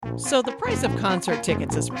So the price of concert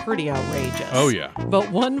tickets is pretty outrageous. Oh, yeah.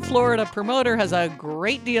 But one Florida promoter has a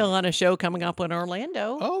great deal on a show coming up in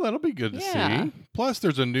Orlando. Oh, that'll be good to Yeah. see. Plus,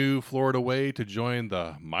 there's a new Florida way to join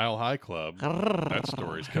the Mile High Club. That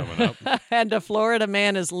story's coming up. And a Florida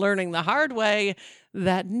man is learning the hard way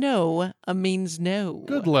that no means no.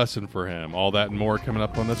 Good lesson for him. All that and more coming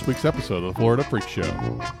up on this week's episode of the Florida Freak Show.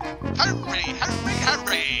 Hurry, hurry,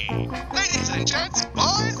 hurry! Ladies and gents,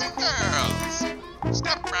 boys and girls,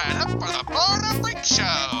 step right up for the Florida Freak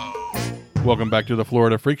Show! Welcome back to the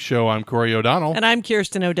Florida Freak Show. I'm Corey O'Donnell. And I'm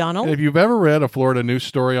Kirsten O'Donnell. If you've ever read a Florida news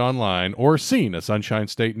story online or seen a Sunshine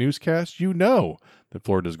State newscast, you know that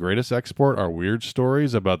Florida's greatest export are weird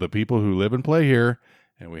stories about the people who live and play here.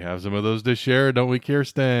 And we have some of those to share, don't we,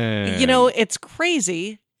 Kirsten? You know, it's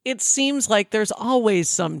crazy. It seems like there's always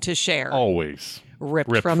some to share. Always.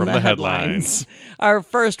 Ripped from the headlines. Our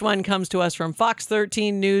first one comes to us from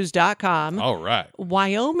Fox13News.com. All right.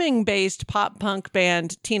 Wyoming-based pop-punk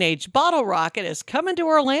band Teenage Bottle Rocket is coming to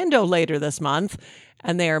Orlando later this month,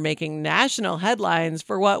 and they are making national headlines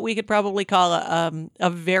for what we could probably call a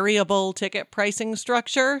variable ticket pricing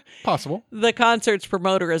structure. Possible. The concert's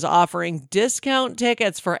promoter is offering discount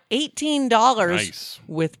tickets for $18 Nice.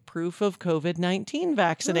 with proof of COVID-19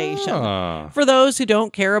 vaccination. Ah. For those who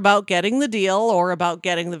don't care about getting the deal or about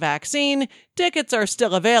getting the vaccine, tickets are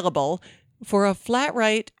still available for a flat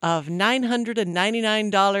rate of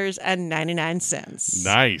 $999.99.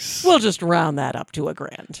 Nice. We'll just round that up to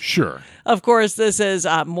 $1,000. Sure. Of course, this is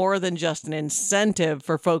more than just an incentive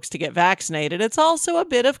for folks to get vaccinated. It's also a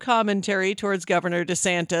bit of commentary towards Governor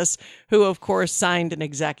DeSantis, who, of course, signed an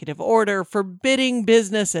executive order forbidding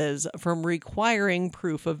businesses from requiring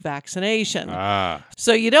proof of vaccination. Ah.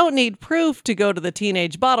 So you don't need proof to go to the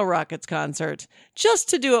Teenage Bottle Rockets concert, just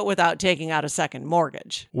to do it without taking out a second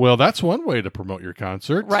mortgage. Well, that's one way to promote your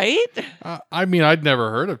concert. Right? I mean, I'd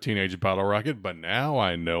never heard of Teenage Bottle Rocket, but now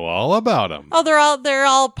I know all about them. Oh, they're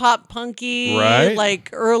all pop punky, Right. like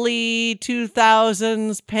early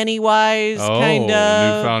 2000s Pennywise Oh, kind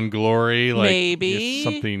of. Newfound Glory, like Maybe.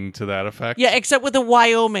 something to that effect. Yeah, except with a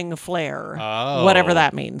Wyoming flair. Oh. Whatever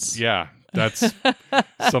that means. Yeah, that's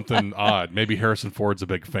something odd. Maybe Harrison Ford's a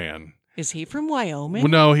big fan. Is he from Wyoming?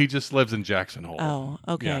 Well, no, he just lives in Jackson Hole. Oh,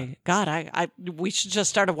 okay. Yeah. God, we should just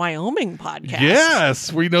start a Wyoming podcast.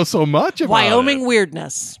 Yes, we know so much about Wyoming it.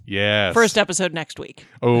 weirdness. Yes. First episode next week.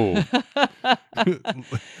 Oh.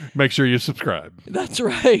 Make sure you subscribe. That's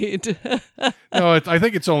right. No, I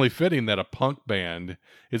think it's only fitting that a punk band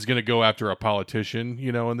is going to go after a politician,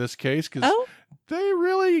 in this case, because Oh. they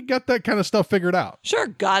really got that kind of stuff figured out. Sure,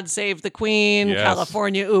 God Save the Queen, Yes.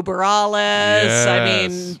 California Uber Alles. I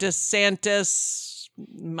mean, Yes. DeSantis,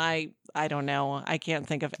 I don't know. I can't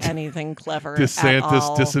think of anything clever at DeSantis,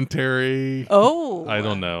 all. dysentery. Oh. I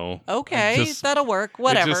don't know. Okay, Just- that'll work.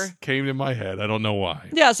 Whatever. It just came to my head. I don't know why.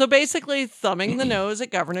 Yeah, so basically thumbing the nose at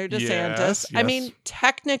Governor DeSantis. Yes, I yes. mean,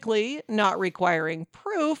 technically not requiring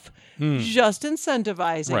proof, just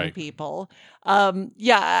incentivizing Right. people.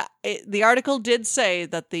 The article did say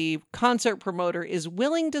that the concert promoter is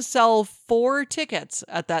willing to sell 4 tickets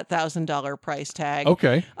at that $1,000 price tag.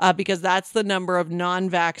 Okay. Because that's the number of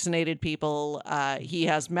non-vaccinated people he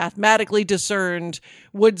has mathematically discerned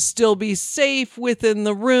would still be safe within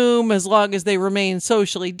the room as long as they remain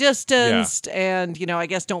socially distanced and, I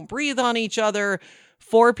guess don't breathe on each other.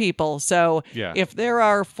 4 people. So Yeah. if there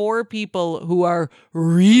are 4 people who are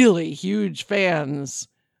really huge fans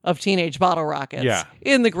of Teenage Bottle Rockets Yeah.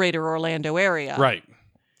 in the greater Orlando area. Right.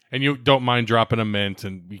 And you don't mind dropping a mint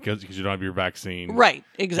and because you don't have your vaccine. Right,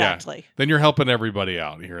 Yeah. exactly. Then you're helping everybody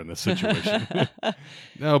out here in this situation.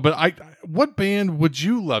 No, but what band would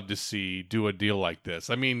you love to see do a deal like this?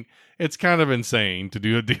 I mean, it's kind of insane to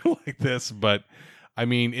do a deal like this, but I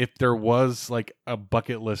mean, if there was like a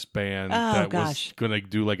bucket list band that was going to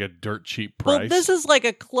do like a dirt cheap price. Well, this is like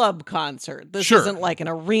a club concert. This Sure. isn't like an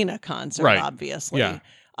arena concert, Right. obviously. Yeah.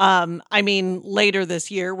 I mean, later this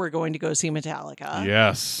year, we're going to go see Metallica.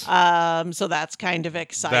 Yes. So that's kind of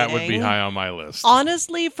exciting. That would be high on my list.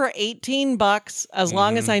 Honestly, for $18, as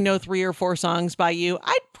long as Mm-hmm. I know 3 or 4 songs by you,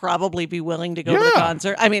 I'd probably be willing to go to the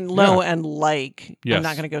concert. I mean, low and like. Yes. I'm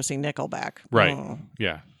not going to go see Nickelback. Right. Oh.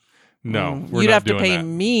 Yeah. No, we're You'd not have to doing pay that.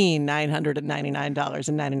 me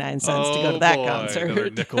 $999.99 to go to that concert. Another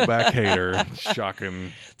Nickelback hater.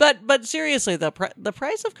 Shocking. But seriously, the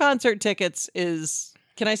price of concert tickets is,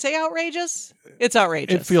 can I say outrageous? It's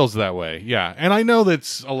outrageous. It feels that way, yeah. And I know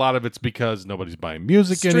that's a lot of it's because nobody's buying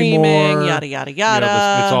music Streaming, anymore. yada, yada, yada.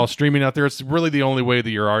 It's all streaming out there. It's really the only way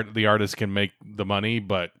that the artist can make the money,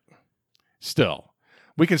 but still.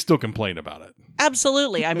 we can still complain about it.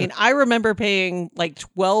 Absolutely. I mean, I remember paying like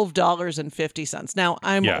 $12.50. Now,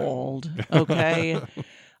 I'm Yeah. old, okay?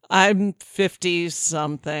 I'm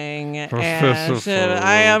 50-something, and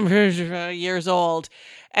I am years old.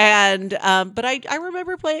 And but I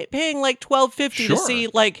remember paying like $12.50 to Sure. see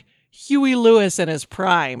like Huey Lewis in his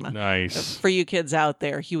prime. Nice. For you kids out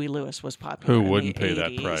there, Huey Lewis was popular. Who in wouldn't the pay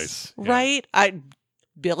that 80s, price? Yeah. right?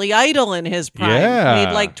 Billy Idol in his prime Yeah.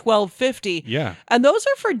 made like $12.50. Yeah. And those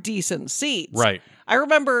are for decent seats. Right. I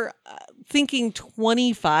remember thinking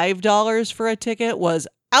 $25 for a ticket was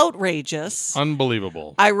outrageous.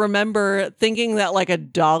 Unbelievable. I remember thinking that like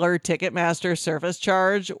 $1 Ticketmaster service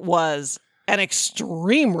charge was an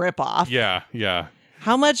extreme ripoff. Yeah. Yeah.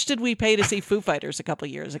 How much did we pay to see Foo Fighters a couple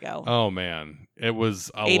years ago? Oh man, it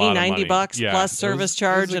was a 80, lot of 90 money. bucks Yeah. plus It service was-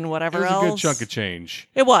 charge it was and a- whatever it was else. a good chunk of change.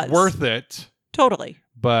 It was. Worth it, Totally.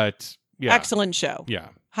 but yeah. Excellent show. Yeah.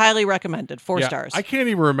 Highly recommended. 4 Yeah, stars. I can't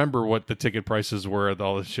even remember what the ticket prices were at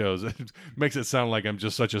all the shows. It makes it sound like I'm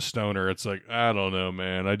just such a stoner. It's like, I don't know,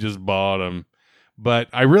 man. I just bought them. But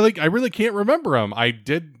I really can't remember them. I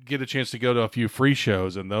did get a chance to go to a few free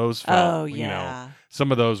shows, and those felt, yeah. you know,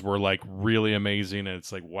 some of those were like really amazing, and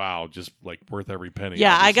it's like, wow, just like worth every penny.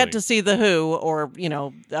 Yeah, I got obviously. to see The Who, or, you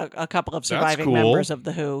know, a couple of surviving cool. members of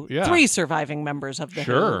The Who. Yeah. 3 surviving members of The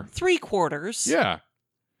Sure. Who. 3/4. Yeah.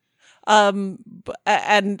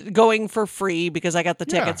 And going for free because I got the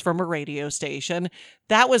Yeah. tickets from a radio station.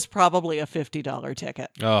 That was probably a $50 ticket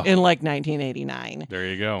Oh, in like 1989. there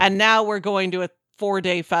you go. And now we're going to a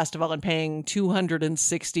 4-day festival and paying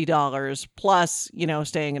 $260 plus, you know,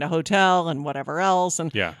 staying at a hotel and whatever else.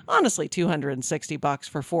 And yeah. honestly, $260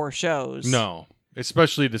 for 4 shows. No,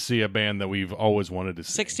 especially to see a band that we've always wanted to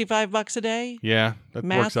see. $65 a day? Yeah, that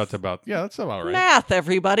Math? works out to about, that's about right. Math,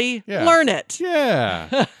 everybody. Yeah. Learn it.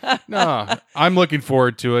 Yeah. No, I'm looking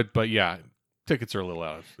forward to it, but yeah, tickets are a little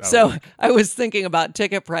out. So I was thinking about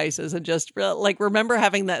ticket prices and just like remember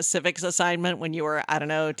having that civics assignment when you were, I don't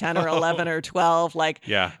know, 10 or 11 or 12, like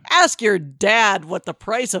yeah. ask your dad what the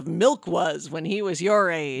price of milk was when he was your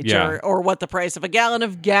age, Yeah. or what the price of a gallon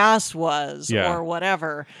of gas was, Yeah. or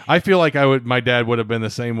whatever. I feel like my dad would have been the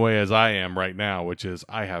same way as I am right now, which is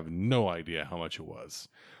I have no idea how much it was.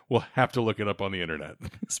 We'll have to look it up on the internet.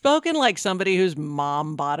 Spoken like somebody whose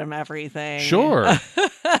mom bought him everything. Sure.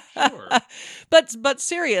 Sure. But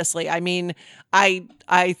seriously, I mean, I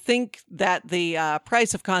think that the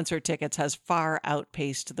price of concert tickets has far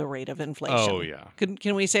outpaced the rate of inflation. Oh, yeah.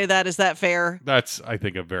 Can we say that? Is that fair? That's, I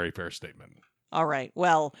think, a very fair statement. All right.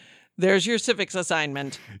 Well, there's your civics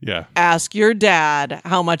assignment. Yeah. Ask your dad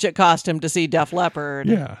how much it cost him to see Def Leppard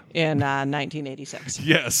Yeah. in 1986.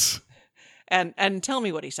 Yes. And tell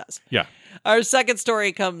me what he says. Yeah. Our second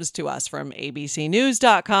story comes to us from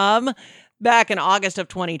abcnews.com. Back in August of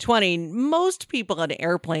 2020, most people on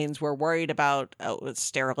airplanes were worried about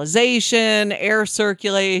sterilization, air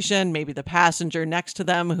circulation, maybe the passenger next to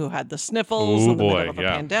them who had the sniffles Oh, in the middle boy, of a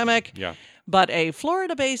yeah. pandemic. Yeah. But a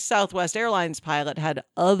Florida-based Southwest Airlines pilot had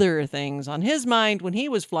other things on his mind when he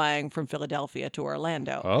was flying from Philadelphia to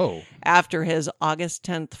Orlando. Oh. After his August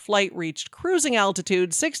 10th flight reached cruising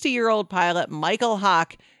altitude, 60-year-old pilot Michael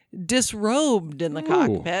Hawk disrobed in the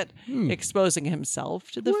cockpit, exposing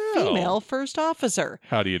himself to the Well. female first officer.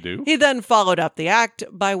 How do you do? He then followed up the act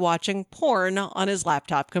by watching porn on his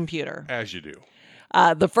laptop computer. As you do.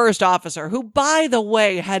 The first officer, who, by the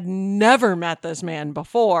way, had never met this man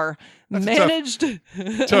before, That's managed...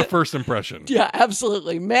 Tough first impression. Yeah,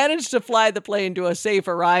 absolutely. Managed to fly the plane to a safe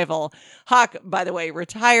arrival. Hawk, by the way,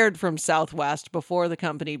 retired from Southwest before the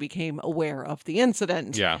company became aware of the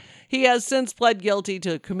incident. Yeah. He has since pled guilty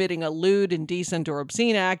to committing a lewd, indecent, or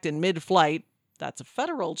obscene act in mid-flight. That's a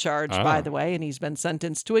federal charge, by the way, and he's been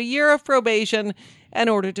sentenced to a year of probation in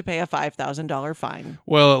order to pay a $5,000 fine.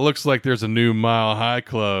 Well, it looks like there's a new Mile High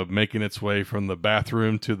Club making its way from the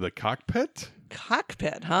bathroom to the cockpit.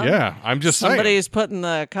 Cockpit, huh? Yeah, I'm just saying. Somebody's putting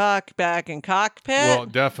the cock back in cockpit Well,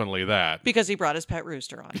 definitely that. because he brought his pet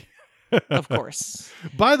rooster on. Of course.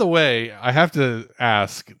 By the way, I have to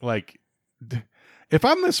ask, like, if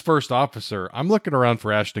I'm this first officer, I'm looking around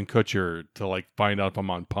for Ashton Kutcher to like find out if I'm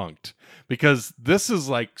on Punk'd, because this is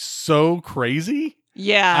like so crazy.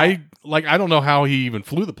 Yeah. I don't know how he even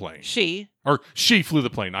flew the plane, She flew the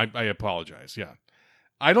plane. I apologize. Yeah,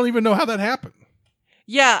 I don't even know how that happened.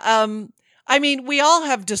 Yeah, I mean, we all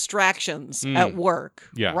have distractions at work,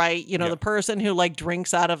 Yeah. right? You know, Yeah. the person who like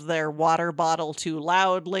drinks out of their water bottle too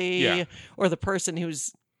loudly, Yeah. or the person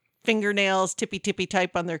whose fingernails tippy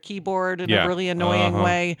type on their keyboard in Yeah. a really annoying Uh-huh.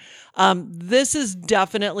 way. This is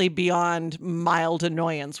definitely beyond mild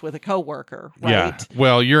annoyance with a coworker, right? Yeah.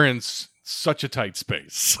 Well, you're in such a tight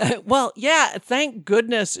space. Well, yeah, thank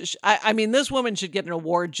goodness. I mean, this woman should get an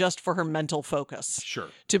award just for her mental focus. Sure.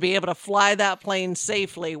 To be able to fly that plane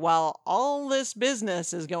safely while all this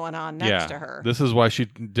business is going on next to her. This is why she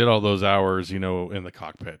did all those hours, in the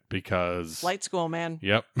cockpit, because Flight school, man.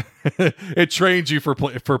 Yep. It trains you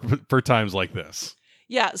for times like this.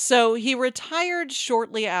 Yeah, so he retired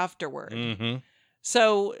shortly afterward. Mm-hmm.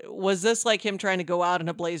 So was this like him trying to go out in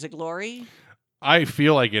a blaze of glory? I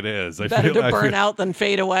feel like it is. Better to burn out than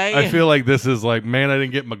fade away. I feel like this is like, man, I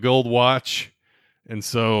didn't get my gold watch, and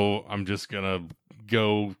so I'm just gonna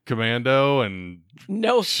go commando and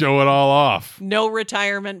show it all off. No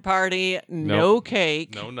retirement party, no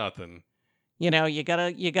cake, no nothing. You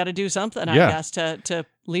gotta do something, I guess, to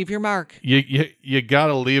leave your mark. You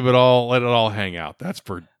gotta leave it all, let it all hang out. That's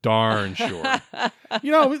for darn sure.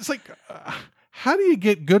 It's like, how do you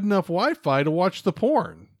get good enough Wi-Fi to watch the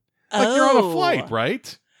porn? Like you're on a flight,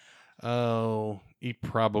 right? Oh, he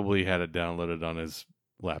probably had it downloaded on his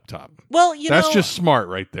laptop. Well, that's just smart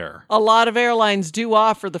right there. A lot of airlines do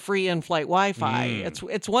offer the free in-flight Wi-Fi.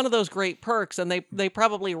 It's one of those great perks, and they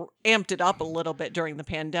probably amped it up a little bit during the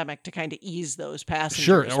pandemic to kind of ease those passengers.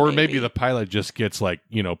 Sure, or maybe the pilot just gets like,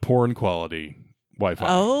 porn quality Wi-Fi.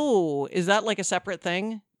 Oh, is that like a separate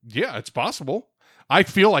thing? Yeah, it's possible. I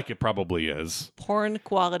feel like it probably is. Porn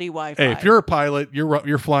quality Wi-Fi. Hey, if you're a pilot,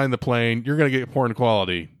 you're flying the plane, you're going to get porn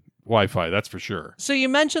quality Wi-Fi, that's for sure. So you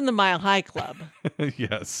mentioned the Mile High Club.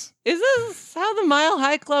 Yes. Is this how the Mile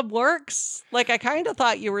High Club works? Like, I kind of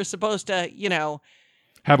thought you were supposed to,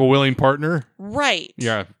 have a willing partner? Right.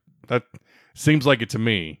 Yeah, that seems like it to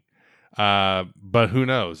me. But who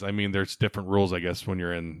knows? I mean, there's different rules, I guess, when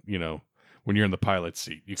you're in, when you're in the pilot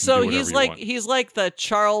seat. You can do whatever he's like the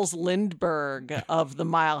Charles Lindbergh of the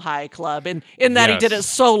Mile High Club in that he did it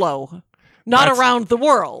solo. That's around the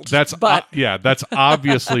world. That's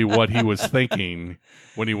obviously what he was thinking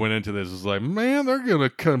when he went into this. Is like, man, they're going to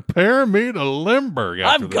compare me to Lindbergh.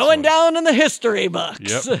 I'm going down in the history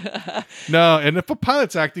books. Yep. No, and if a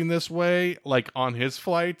pilot's acting this way, like on his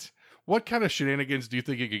flight, what kind of shenanigans do you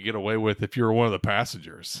think you could get away with if you were one of the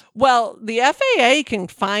passengers? Well, the FAA can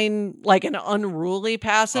fine like an unruly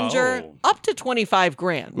passenger up to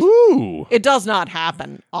 $25,000. Ooh. It does not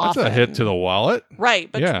happen often. That's a hit to the wallet.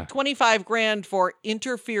 Right, but $25,000 for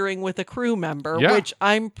interfering with a crew member, which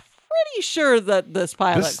I'm pretty sure that this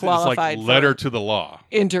pilot qualified is like letter to the law.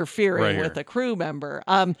 Interfering with a crew member.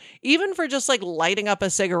 Even for just like lighting up a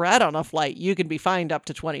cigarette on a flight, you can be fined up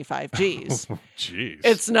to 25 G's. Jeez.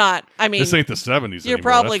 It's not, I mean, this ain't the 70s You're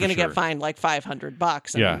anymore, probably going to get fined like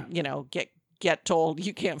 $500 and, get told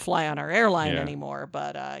you can't fly on our airline anymore.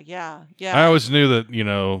 But yeah. I always knew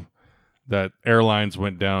that, that airlines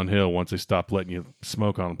went downhill once they stopped letting you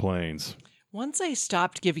smoke on planes. Once they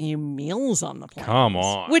stopped giving you meals on the plane. Come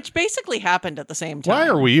on. Which basically happened at the same time. Why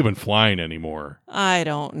are we even flying anymore? I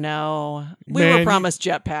don't know. We were promised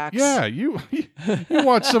jetpacks. Yeah, you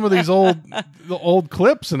watch some of these old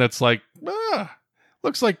clips and it's like,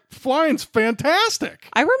 looks like flying's fantastic.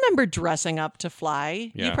 I remember dressing up to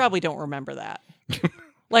fly. Yeah. You probably don't remember that.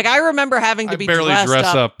 Like, I remember having to be barely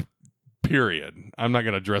dress up. Period. I'm not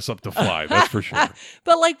going to dress up to fly, that's for sure.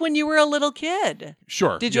 But like when you were a little kid.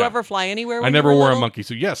 Sure. Did you ever fly anywhere when I never you were wore little? a monkey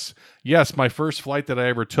suit. Yes, my first flight that I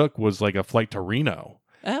ever took was like a flight to Reno.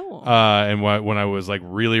 Oh. And when I was like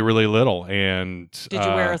really, really little. And did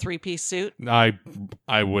you wear a 3-piece suit?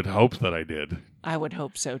 I would hope that I did. I would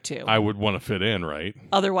hope so too. I would want to fit in, right?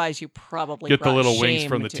 Otherwise, you probably get the little shame wings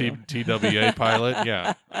from the to. TWA pilot.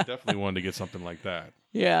 Yeah, I definitely wanted to get something like that.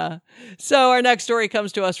 Yeah. So our next story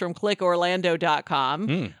comes to us from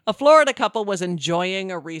clickorlando.com. A Florida couple was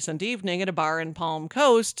enjoying a recent evening at a bar in Palm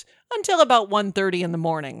Coast until about 1:30 in the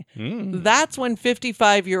morning. That's when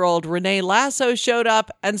 55-year-old Renee Lasso showed up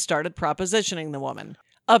and started propositioning the woman.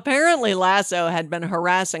 Apparently, Lasso had been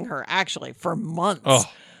harassing her actually for months.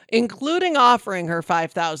 Including offering her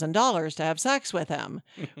 $5,000 to have sex with him.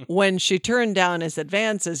 When she turned down his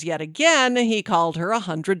advances yet again, he called her a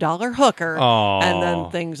 $100 hooker. Aww. And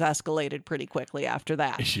then things escalated pretty quickly after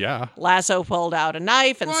that. Yeah. Lasso pulled out a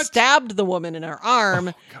knife and stabbed the woman in her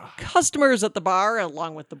arm. Customers at the bar,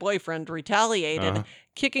 along with the boyfriend, retaliated,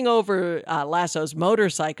 kicking over Lasso's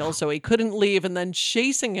motorcycle so he couldn't leave and then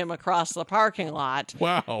chasing him across the parking lot.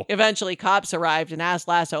 Wow. Eventually, cops arrived and asked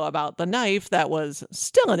Lasso about the knife that was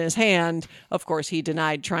still in his hand. Of course, he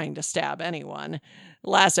denied trying to stab anyone.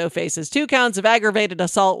 Lasso faces 2 counts of aggravated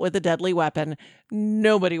assault with a deadly weapon.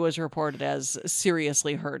 Nobody was reported as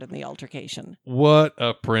seriously hurt in the altercation. What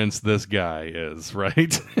a prince this guy is,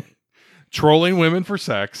 right? trolling women for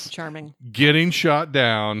sex, Charming. getting shot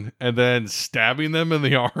down, and then stabbing them in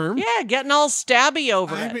the arm. Yeah, getting all stabby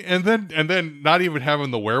over I it. mean, and then not even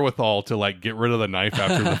having the wherewithal to like get rid of the knife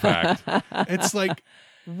after the fact. It's like,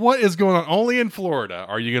 what is going on? Only in Florida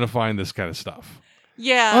are you going to find this kind of stuff.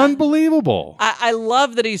 Yeah. Unbelievable. I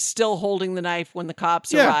love that he's still holding the knife when the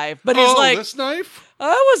cops Yeah. arrive. But he's like, this knife?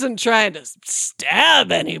 I wasn't trying to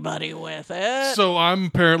stab anybody with it. So I'm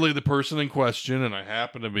apparently the person in question, and I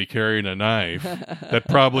happen to be carrying a knife that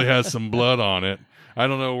probably has some blood on it. I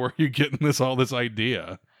don't know where you're getting all this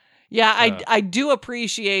idea. Yeah, I do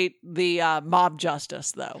appreciate the mob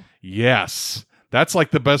justice, though. Yes. That's like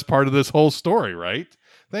the best part of this whole story, right?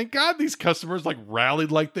 Thank God these customers like rallied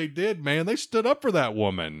like they did, man. They stood up for that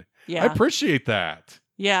woman. Yeah. I appreciate that.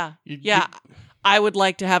 Yeah. You- Yeah. I would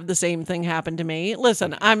like to have the same thing happen to me.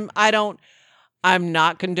 Listen, I'm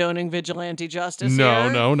not condoning vigilante justice No,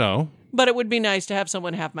 here, no. but it would be nice to have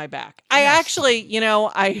someone have my back. I actually,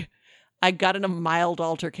 I got in a mild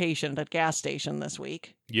altercation at a gas station this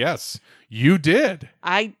week. Yes, you did.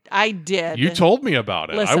 I did. You told me about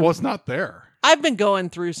it. I Listen. was not there. I've been going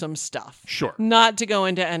through some stuff. Sure. Not to go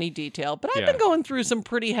into any detail, but I've Yeah. been going through some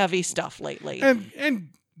pretty heavy stuff lately. And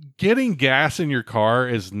getting gas in your car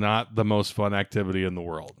is not the most fun activity in the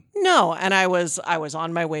world. No, and I was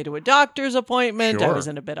on my way to a doctor's appointment. I Sure. was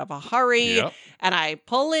in a bit of a hurry, Yep. and I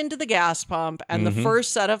pull into the gas pump, and the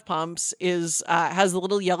first set of pumps is has the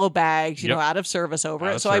little yellow bags, Yep. out of service over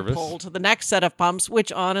Out it. of So service. I pull to the next set of pumps,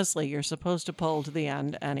 which honestly you're supposed to pull to the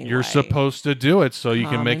end anyway. You're supposed to do it so you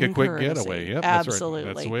can make a Common quick courtesy. getaway. Yep, Absolutely. That's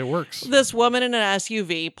right. That's the way it works. This woman in an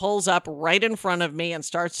SUV pulls up right in front of me and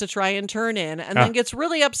starts to try and turn in, and then gets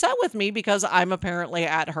really upset with me because I'm apparently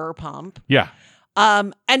at her pump. Yeah.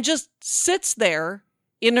 And just sits there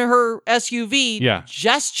in her SUV, Yeah.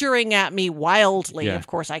 gesturing at me wildly. Yeah. Of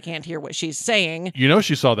course, I can't hear what she's saying, You know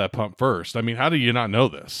she saw that pump first. I mean, how do you not know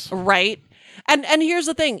this? right? And here's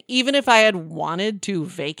the thing: even if I had wanted to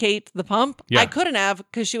vacate the pump, Yeah. I couldn't have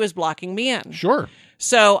because she was blocking me in. Sure.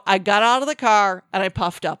 So I got out of the car and I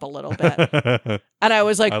puffed up a little bit, and I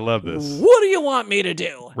was like, I love this. What do you want me to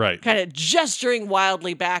do?" Right. Kind of gesturing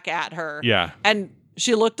wildly back at her. Yeah. And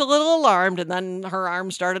she looked a little alarmed, and then her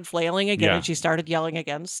arm started flailing again, Yeah. and she started yelling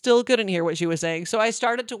again. Still couldn't hear what she was saying. So I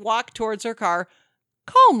started to walk towards her car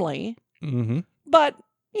calmly, Mm-hmm. but,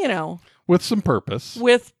 With some purpose.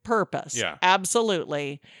 with purpose. Yeah.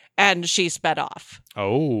 Absolutely. And she sped off.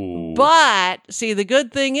 Oh. But, see, the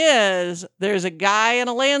good thing is there's a guy in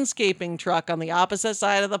a landscaping truck on the opposite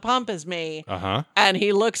side of the pump as me, Uh-huh. and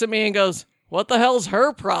he looks at me and goes, "What the hell's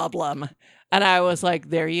her problem?" And I was like,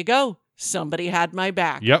 there you go. Somebody had my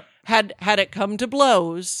back. Yep. Had it come to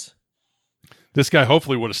blows, This guy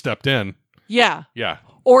hopefully would have stepped in. yeah. Yeah.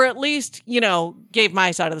 Or at least, gave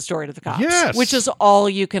my side of the story to the cops. Yes. Which is all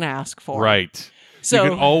you can ask for. Right. So, you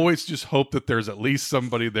can always just hope that there's at least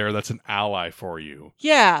somebody there that's an ally for you.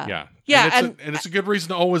 yeah. Yeah. Yeah. And it's a good reason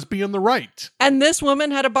to always be in the right. And this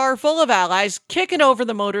woman had a bar full of allies kicking over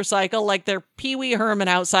the motorcycle like they're Pee Wee Herman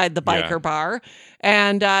outside the biker Yeah. bar.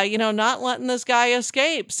 And, not letting this guy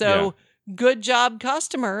escape. So good job,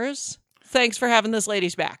 customers. Thanks for having this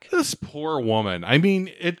lady's back. This poor woman. I mean,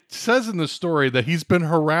 it says in the story that he's been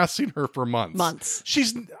harassing her for months. Months.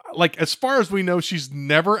 She's like, as far as we know, she's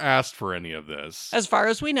never asked for any of this. As far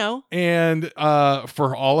as we know. And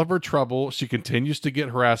for all of her trouble, she continues to get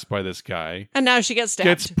harassed by this guy. And now she gets stabbed.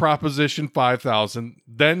 Gets Proposition 5,000,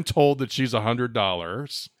 then told that she's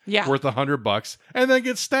 $100 Yeah. worth $100, and then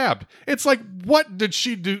gets stabbed. It's like, what did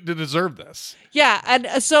she do to deserve this? Yeah, and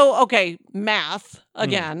so okay, math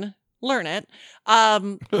again. Learn it.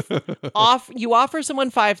 You offer someone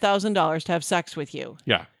 $5,000 to have sex with you.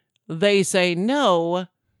 Yeah. They say no,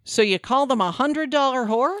 so you call them $100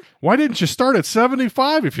 whore? Why didn't you start at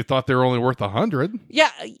 75 if you thought they were only worth 100? Yeah.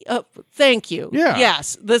 Thank you. Yeah.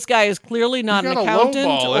 Yes, this guy is clearly not an You gotta accountant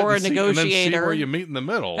lowball it or a and see- negotiator. and then see where you meet in the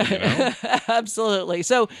middle. You know? Absolutely.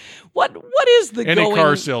 So, what is the Any going?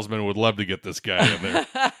 car salesman would love to get this guy in there.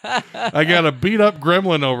 I got a beat up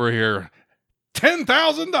gremlin over here.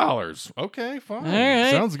 $10,000. Okay, fine. All right.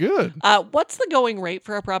 Sounds good. What's the going rate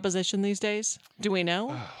for a proposition these days? Do we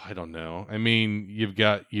know? I don't know. I mean, you've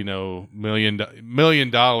got, $1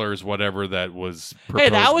 million, whatever that was proposed Hey,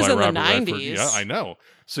 that was by in the Robert Redford. 90s. Yeah, I know.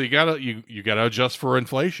 So you gotta adjust for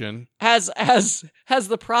inflation. Has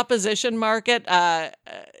the proposition market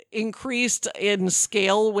increased in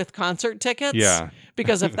scale with concert tickets? Yeah.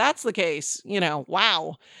 Because if that's the case,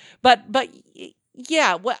 wow. But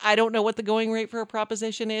Yeah, I don't know what the going rate for a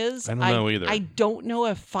proposition is. I don't know either. I don't know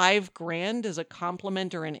if $5,000 is a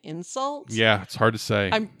compliment or an insult. Yeah, it's hard to say.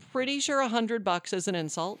 I'm pretty sure $100 is an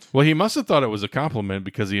insult. Well, he must have thought it was a compliment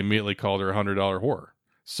because he immediately called her a $100 whore.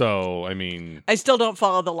 So, I mean, I still don't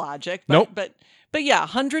follow the logic. But, Nope. But yeah,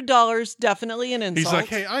 $100 definitely an insult. he's like,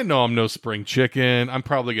 hey, I know I'm no spring chicken. I'm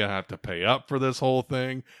probably going to have to pay up for this whole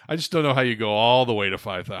thing. I just don't know how you go all the way to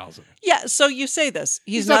 5,000. Yeah, so you say this.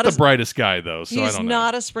 He's not the brightest guy, though, so I he's don't know.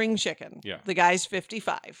 not a spring chicken. Yeah. The guy's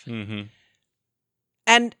 55. Mm-hmm.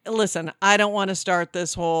 And listen, I don't want to start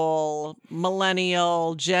this whole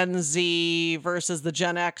millennial, Gen Z versus the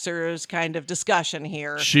Gen Xers kind of discussion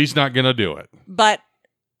here. She's not going to do it. But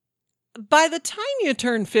by the time you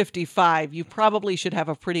turn 55, you probably should have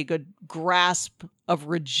a pretty good grasp of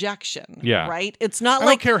rejection. Yeah. Right? It's not I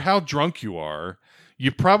like. don't care how drunk you are.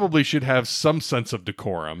 You probably should have some sense of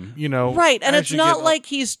decorum, you know. Right. And as it's you not get like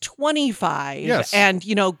he's 25 Yes. and,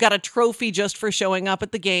 got a trophy just for showing up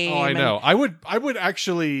at the game. Oh, I know. I would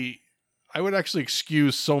actually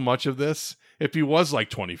excuse so much of this if he was like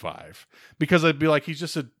 25, because I'd be like, he's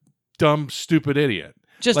just a dumb, stupid idiot.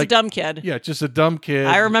 Just like, a dumb kid. Yeah, just a dumb kid.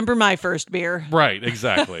 I remember my first beer. Right,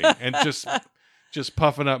 exactly. And just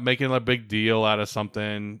puffing up, making a big deal out of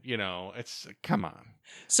something, it's come on.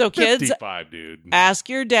 So kids, 55, dude. ask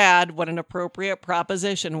your dad what an appropriate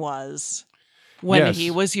proposition was when Yes.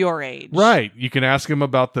 he was your age. Right. You can ask him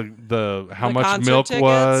about the how The much concert milk tickets,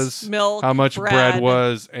 was, milk, how much bread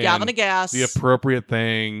was, and gallon of gas, the appropriate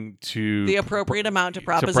thing to the appropriate amount to to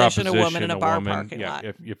proposition a woman in a bar woman. parking yeah, lot.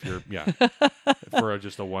 If you're for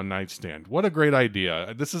just a one night stand. What a great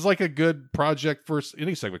idea! This is like a good project for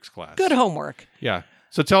any civics class. Good homework. Yeah.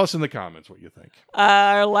 So tell us in the comments what you think.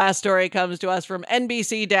 Our last story comes to us from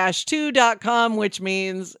NBC-2.com, which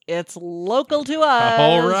means it's local to us.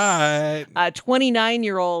 All right.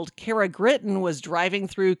 29-year-old Kara Gritton was driving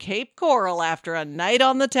through Cape Coral after a night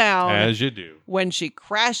on the town As you do. when she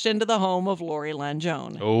crashed into the home of Lori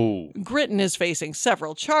Langione. Oh. Gritton is facing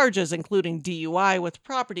several charges, including DUI with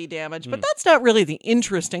property damage, Hmm. but that's not really the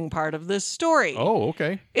interesting part of this story. Oh,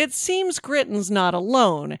 okay. It seems Gritton's not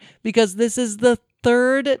alone, because this is the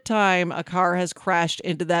third time a car has crashed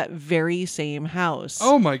into that very same house.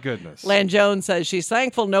 Oh my goodness. Langione says she's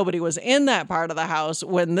thankful nobody was in that part of the house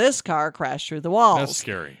when this car crashed through the walls. That's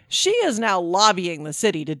scary. She is now lobbying the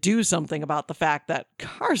city to do something about the fact that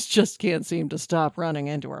cars just can't seem to stop running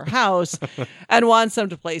into her house and wants them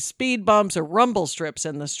to place speed bumps or rumble strips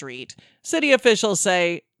in the street. City officials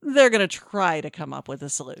say they're going to try to come up with a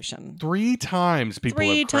solution. 3 times people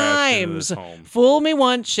have crashed into this home. Fool me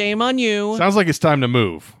once, shame on you. Sounds like it's time to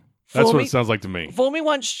move. That's Fool what me- it sounds like to me. Fool me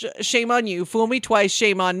once, shame on you. Fool me twice,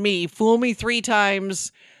 shame on me. Fool me 3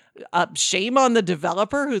 times, shame on the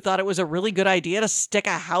developer who thought it was a really good idea to stick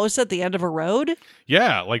a house at the end of a road.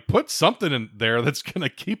 Yeah, like put something in there that's going to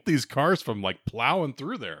keep these cars from like plowing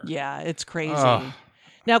through there. Yeah, it's crazy. Ugh.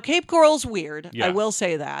 Now, Cape Coral's weird. Yeah. I will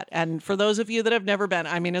say that. And for those of you that have never been,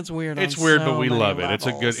 I mean, it's weird. It's on weird, so but we many love it. It's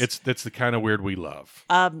a good. levels. It's the kind of weird we love.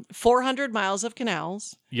 400 miles of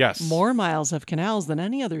canals. Yes. More miles of canals than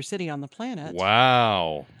any other city on the planet.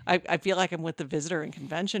 Wow. I feel like I'm with the Visitor and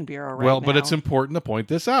Convention Bureau right Well, now. but it's important to point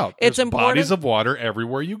this out. It's There's important. bodies of water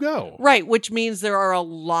everywhere you go. Right, which means there are a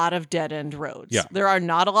lot of dead-end roads. Yeah. There are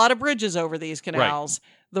not a lot of bridges over these canals.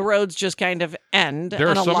 The roads just kind of end, There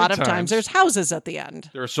are and a so lot many of times times- there's houses at the end.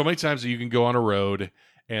 There are so many times that you can go on a road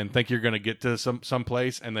and think you're going to get to some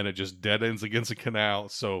place, and then it just dead ends against a canal.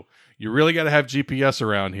 So you really got to have GPS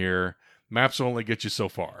around here. Maps will only get you so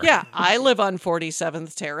far. Yeah, I live on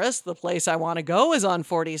 47th Terrace. The place I want to go is on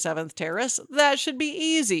 47th Terrace. That should be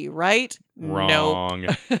easy, right? Wrong.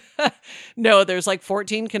 Nope. No, there's like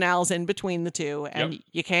 14 canals in between the two, and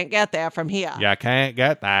you can't get there from here. You can't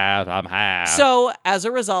get that somehow. So, as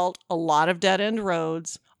a result, a lot of dead-end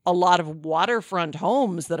roads, a lot of waterfront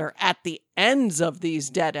homes that are at the ends of these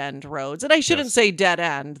dead-end roads. And I shouldn't Yes. say dead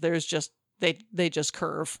end. There's just they just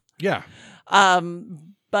curve. Yeah.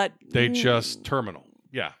 But They just terminal.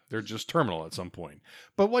 Yeah, they're just terminal at some point.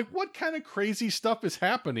 But like, what kind of crazy stuff is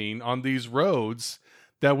happening on these roads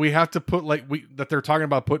that we have to put that they're talking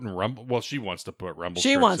about putting rumble? Well, she wants to put rumble. she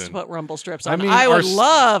strips wants in. to put rumble strips I on. mean, I would our-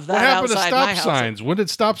 love that What happened to outside stop my house. signs? When did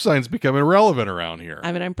stop signs become irrelevant around here?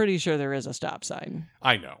 I mean, I'm pretty sure there is a stop sign.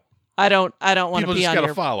 I know. I don't want People to pee just on got to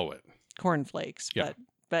your follow it. cornflakes, Yeah.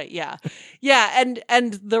 but yeah. Yeah,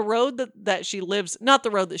 and the road that she lives, not the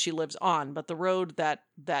road that she lives on, but the road that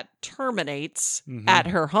terminates Mhm. at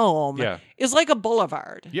her home Yeah. is like a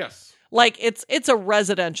boulevard. Yes. Like it's a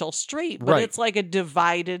residential street, but Right. it's like a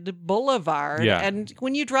divided boulevard. Yeah. And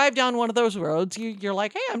when you drive down one of those roads, you're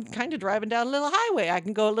like, hey, I'm kind of driving down a little highway. I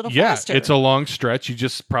can go a little Yeah, faster. it's a long stretch. You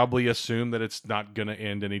just probably assume that it's not going to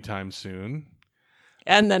end anytime soon.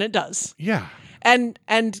 And then it does. Yeah. And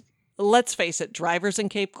let's face it, drivers in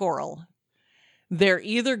Cape Coral, they're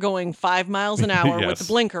either going 5 miles an hour with Yes. the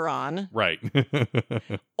blinker on, Right.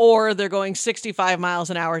 or they're going 65 miles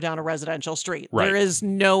an hour down a residential street. Right. There is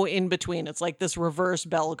no in between. It's like this reverse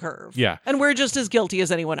bell curve. Yeah. And we're just as guilty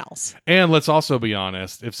as anyone else. And let's also be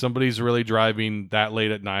honest, if somebody's really driving that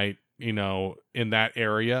late at night, in that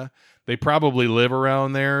area, they probably live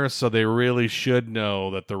around there, so they really should know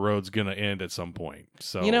that the road's going to end at some point.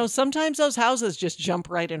 So Sometimes those houses just jump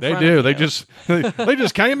right in they front do. of They you. they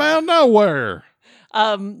just came out of nowhere.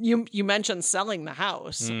 You mentioned selling the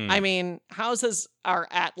house. I mean, houses are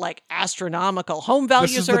at like astronomical. Home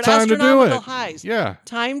values is are the at time to do astronomical it. highs. Yeah.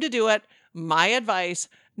 Time to do it. My advice,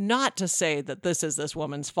 not to say that this is this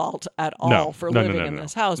woman's fault at all No. for No, living no, in no.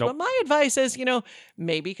 this house. Nope. But my advice is,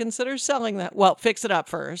 maybe consider selling that. Well, fix it up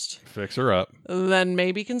first. Fix her up. Then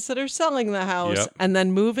maybe consider selling the house Yep. and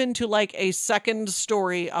then move into like a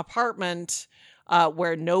second-story apartment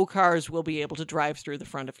where no cars will be able to drive through the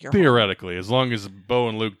front of your home. Theoretically, as long as Bo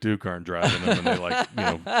and Luke Duke aren't driving them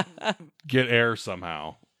and they get air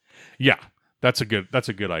somehow. Yeah. That's a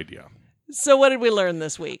good idea. So what did we learn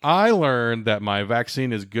this week? I learned that my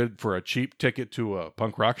vaccine is good for a cheap ticket to a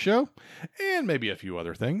punk rock show and maybe a few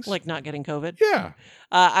other things. Like not getting COVID? Yeah.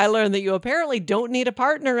 I learned that you apparently don't need a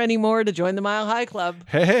partner anymore to join the Mile High Club.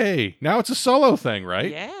 Hey, now it's a solo thing,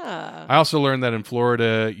 right? Yeah. I also learned that in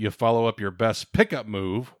Florida, you follow up your best pickup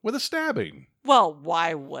move with a stabbing. Well,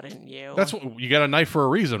 why wouldn't you? That's what you got a knife for a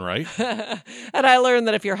reason, right? And I learned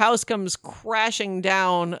that if your house comes crashing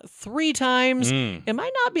down 3 times, it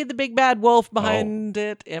might not be the big bad wolf behind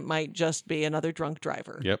it. It might just be another drunk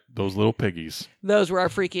driver. Yep, those little piggies. Those were our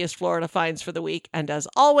freakiest Florida finds for the week. And as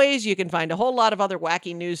always, you can find a whole lot of other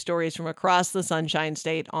wacky news stories from across the Sunshine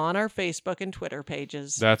State on our Facebook and Twitter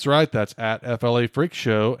pages. That's right. That's at FLA Freak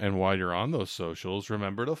Show. And while you're on those socials,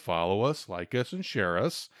 remember to follow us, like us, and share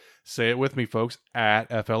us. Say it with me, folks, at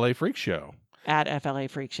FLA Freak Show. At FLA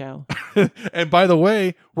Freak Show. And by the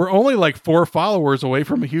way, we're only like 4 followers away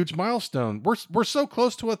from a huge milestone. We're so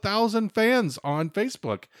close to 1,000 fans on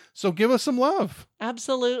Facebook. So give us some love.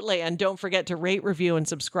 Absolutely. And don't forget to rate, review, and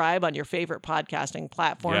subscribe on your favorite podcasting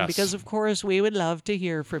platform Yes. because, of course, we would love to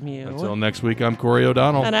hear from you. Until next week, I'm Corey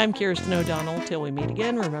O'Donnell. And I'm Kirsten O'Donnell. Till we meet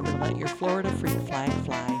again, remember to let your Florida freak flag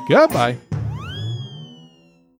fly. Goodbye.